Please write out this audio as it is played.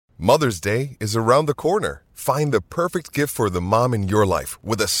Mother's Day is around the corner. Find the perfect gift for the mom in your life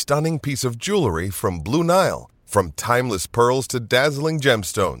with a stunning piece of jewelry from Blue Nile. From timeless pearls to dazzling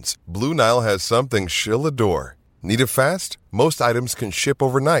gemstones, Blue Nile has something she'll adore. Need it fast? Most items can ship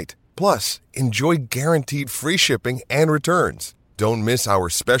overnight. Plus, enjoy guaranteed free shipping and returns. Don't miss our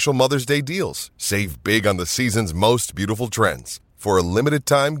special Mother's Day deals. Save big on the season's most beautiful trends. For a limited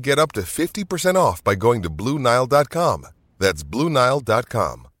time, get up to 50% off by going to BlueNile.com. That's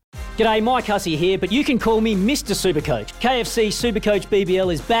BlueNile.com. G'day, Mike Hussey here, but you can call me Mr. Supercoach. KFC Supercoach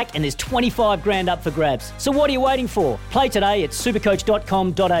BBL is back and there's 25 grand up for grabs. So what are you waiting for? Play today at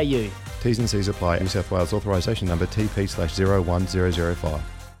supercoach.com.au. T's and C's apply. New South Wales authorisation number TP/01005.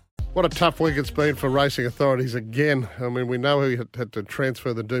 What a tough week it's been for racing authorities again. I mean, we know he had to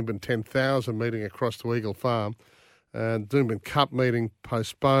transfer the Doomben 10,000 meeting across to Eagle Farm. Doomben Cup meeting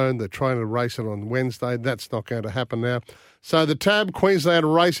postponed. They're trying to race it on Wednesday. That's not going to happen now. So the TAB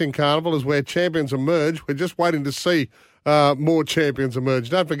Queensland Racing Carnival is where champions emerge. We're just waiting to see more champions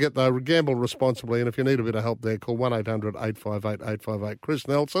emerge. Don't forget, though, gamble responsibly. And if you need a bit of help there, call 1-800-858-858. Chris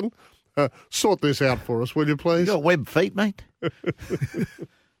Nelson, sort this out for us, will you please? You got web feet, mate?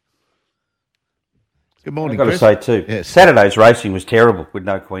 Good morning, I've got to say too, yes. Saturday's racing was terrible with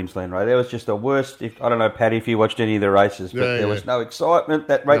no Queensland race. There was just the worst. I don't know, Paddy, if you watched any of the races, but there was no excitement.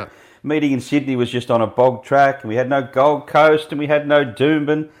 That meeting in Sydney was just on a bog track, and we had no Gold Coast, and we had no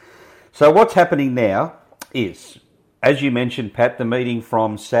Doomben. So what's happening now is, as you mentioned, Pat, the meeting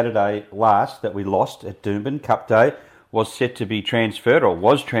from Saturday last that we lost at Doomben, Cup Day, was set to be transferred, or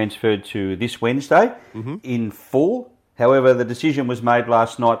was transferred to this Wednesday in full. However, the decision was made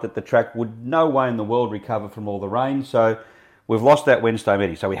last night that the track would no way in the world recover from all the rain, so we've lost that Wednesday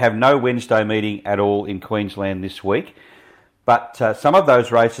meeting. So we have no Wednesday meeting at all in Queensland this week. But some of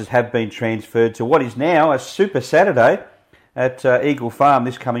those races have been transferred to what is now a Super Saturday at Eagle Farm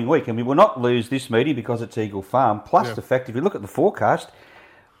this coming week. And we will not lose this meeting because it's Eagle Farm. Plus the fact, if you look at the forecast,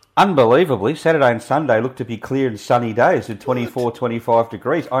 unbelievably, Saturday and Sunday look to be clear and sunny days at 24, 25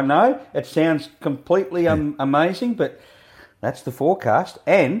 degrees. I know, it sounds completely amazing, but that's the forecast.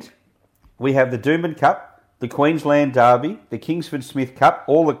 And we have the Doomben Cup, the Queensland Derby, the Kingsford Smith Cup,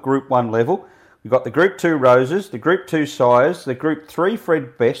 all at Group 1 level. We've got the Group 2 Roses, the Group 2 Sires, the Group 3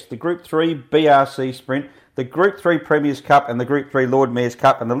 Fred Best, the Group 3 BRC Sprint, the Group 3 Premier's Cup, and the Group 3 Lord Mayor's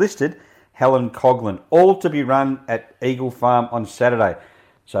Cup, and the listed Helen Coghlan, all to be run at Eagle Farm on Saturday.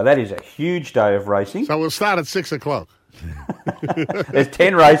 So that is a huge day of racing. So we'll start at 6 o'clock. There's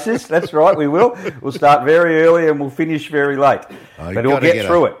 10 races, that's right, we will. We'll start very early and we'll finish very late. But we'll get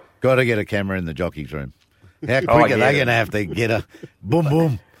through it. Got to get a camera in the jockey's room. How quick are they going to have to get a boom,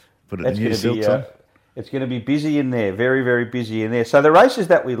 boom? Put it in new silks on? It's going to be busy in there, very, very busy in there. So the races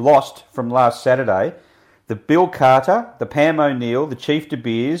that we lost from last Saturday, the Bill Carter, the Pam O'Neill, the Chief De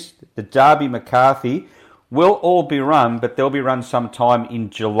Beers, the Derby McCarthy, will all be run, but they'll be run sometime in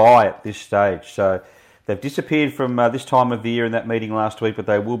July at this stage. So they've disappeared from this time of the year in that meeting last week, but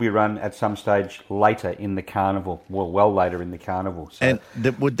they will be run at some stage later in the carnival, well later in the carnival. So and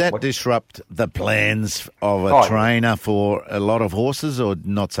would that disrupt the plans of a trainer for a lot of horses, or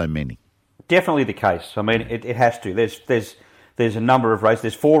not so many? Definitely the case. I mean, it has to. There's a number of races.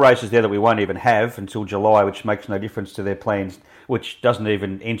 There's 4 races there that we won't even have until July, which makes no difference to their plans, which doesn't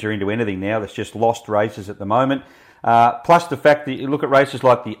even enter into anything now. That's just lost races at the moment. Plus the fact that you look at races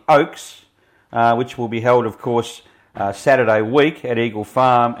like the Oaks, which will be held, of course, Saturday week at Eagle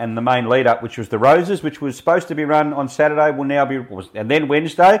Farm, and the main lead-up, which was the Roses, which was supposed to be run on Saturday, will now be, and then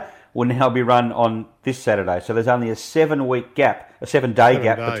Wednesday, will now be run on this Saturday. So there's only a 7-day gap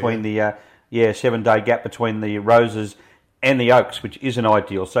between the 7-day gap between the Roses and the Oaks, which isn't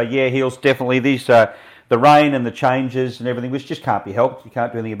ideal. So Heels, definitely these the rain and the changes and everything, which just can't be helped. You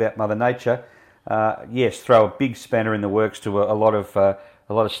can't do anything about Mother Nature. Throw a big spanner in the works to a lot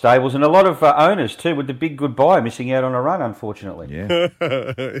of stables and a lot of owners too, with the Big Goodbye missing out on a run, unfortunately. Yeah.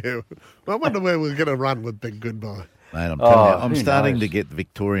 I wonder where we're going to run with Big Goodbye. Mate, I'm telling you, I'm starting to get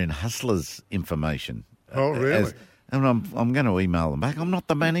Victorian Hustlers information. Oh, really? And I'm going to email them back. I'm not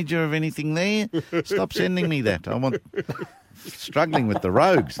the manager of anything there. Stop sending me that. I want struggling with the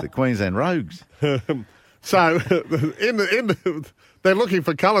Rogues, the Queensland Rogues. So, they're looking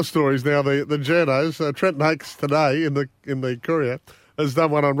for colour stories now. The journos. Trent Nakes today in the Courier has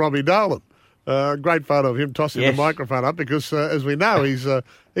done one on Robbie Dolan. Great photo of him tossing the microphone up because, as we know, he's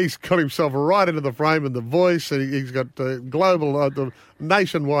got himself right into the frame and the voice, and he's got global, the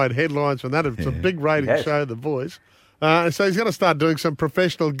nationwide headlines from that. It's a big rating show, The Voice. So he's going to start doing some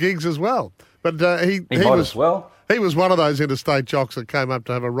professional gigs as well. But he was one of those interstate jocks that came up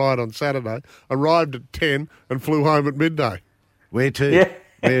to have a ride on Saturday, arrived at 10 and flew home at midday. Where to? Yeah.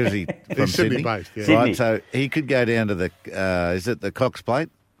 Where is he from? He's Sydney based, yeah. Sydney. Right, so he could go down to the, is it the Cox Plate?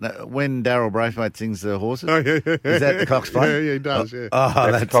 No, when Daryl Braithwaite sings the horses? Oh, yeah. Is that the Cox Plate? Yeah, he does, yeah.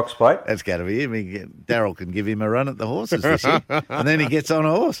 Oh, That's the Cox Plate. That's got to be him. Daryl can give him a run at the horses this year. And then he gets on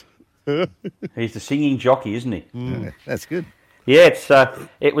a horse. He's the singing jockey, isn't he? Yeah, that's good. Yeah,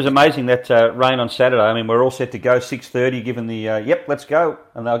 it was amazing that rain on Saturday. I mean, we're all set to go 6:30, given the yep, let's go,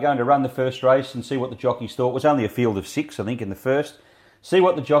 and they were going to run the first race and see what the jockeys thought. It was only a field of 6, I think, in the first. See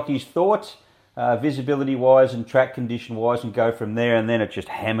what the jockeys thought, visibility wise and track condition wise, and go from there. And then it just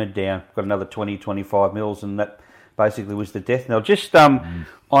hammered down. Got another 20-25 mils, and that basically was the death knell. Just on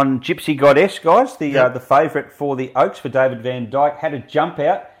Gypsy Goddess, guys, the favourite for the Oaks for David Van Dyke had a jump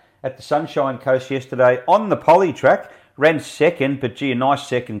out at the Sunshine Coast yesterday on the poly track. Ran second, but gee, a nice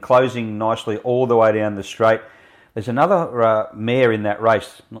second, closing nicely all the way down the straight. There's another mare in that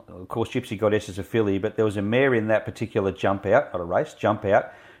race. Of course, Gypsy Goddess is a filly, but there was a mare in that particular jump out, not a race, jump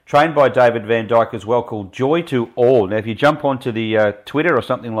out, trained by David Van Dyke as well, called Joy to All. Now, if you jump onto the Twitter or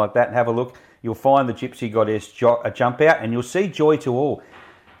something like that and have a look, you'll find the Gypsy Goddess jump out, and you'll see Joy to All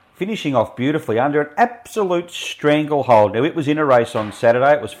finishing off beautifully under an absolute stranglehold. Now, it was in a race on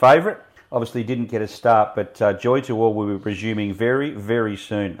Saturday. It was favourite. Obviously didn't get a start, but Joy to All will be resuming very, very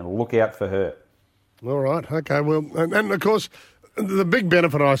soon, and look out for her. All right, okay. Well, and of course, the big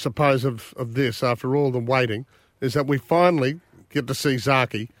benefit, I suppose, of this, after all the waiting, is that we finally get to see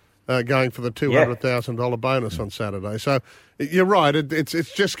Zaki going for the $200,000 bonus on Saturday. So you're right,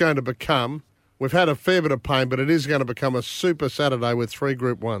 it's just going to become, we've had a fair bit of pain, but it is going to become a super Saturday with 3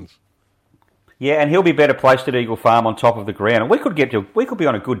 Group 1s. Yeah, and he'll be better placed at Eagle Farm on top of the ground. And we could be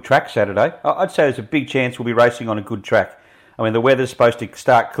on a good track Saturday. I'd say there's a big chance we'll be racing on a good track. I mean, the weather's supposed to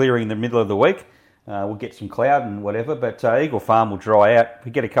start clearing in the middle of the week. We'll get some cloud and whatever, but Eagle Farm will dry out. If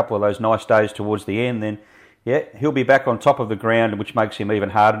we get a couple of those nice days towards the end, then yeah, he'll be back on top of the ground, which makes him even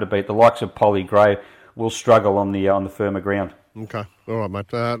harder to beat. The likes of Polly Gray will struggle on the firmer ground. Okay, all right,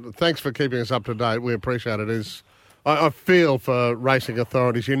 mate. Thanks for keeping us up to date. We appreciate it. I feel for racing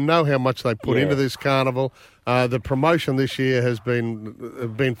authorities. You know how much they put into this carnival. The promotion this year has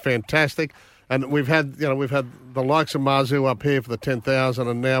been fantastic, and we've had the likes of Marzu up here for the 10,000,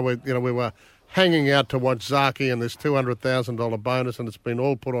 and now we were hanging out to watch Zaki and this $200,000 bonus, and it's been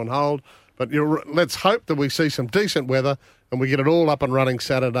all put on hold. But let's hope that we see some decent weather and we get it all up and running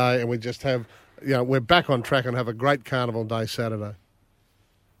Saturday, and we just have we're back on track and have a great carnival day Saturday.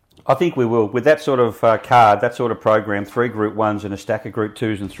 I think we will. With that sort of card, that sort of program, 3 Group 1s and a stack of Group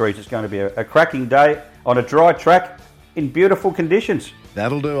 2s and 3s, it's going to be a cracking day on a dry track in beautiful conditions.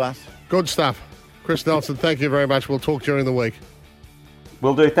 That'll do us. Good stuff. Chris Nelson, thank you very much. We'll talk during the week.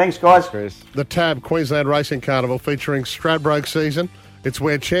 Will do. Thanks, guys. Chris. The TAB Queensland Racing Carnival featuring Stradbroke season. It's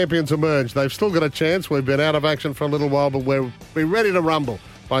where champions emerge. They've still got a chance. We've been out of action for a little while, but we're ready to rumble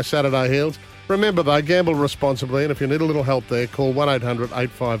by Saturday Heels. Remember, though, gamble responsibly, and if you need a little help there, call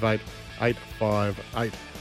 1-800-858-858.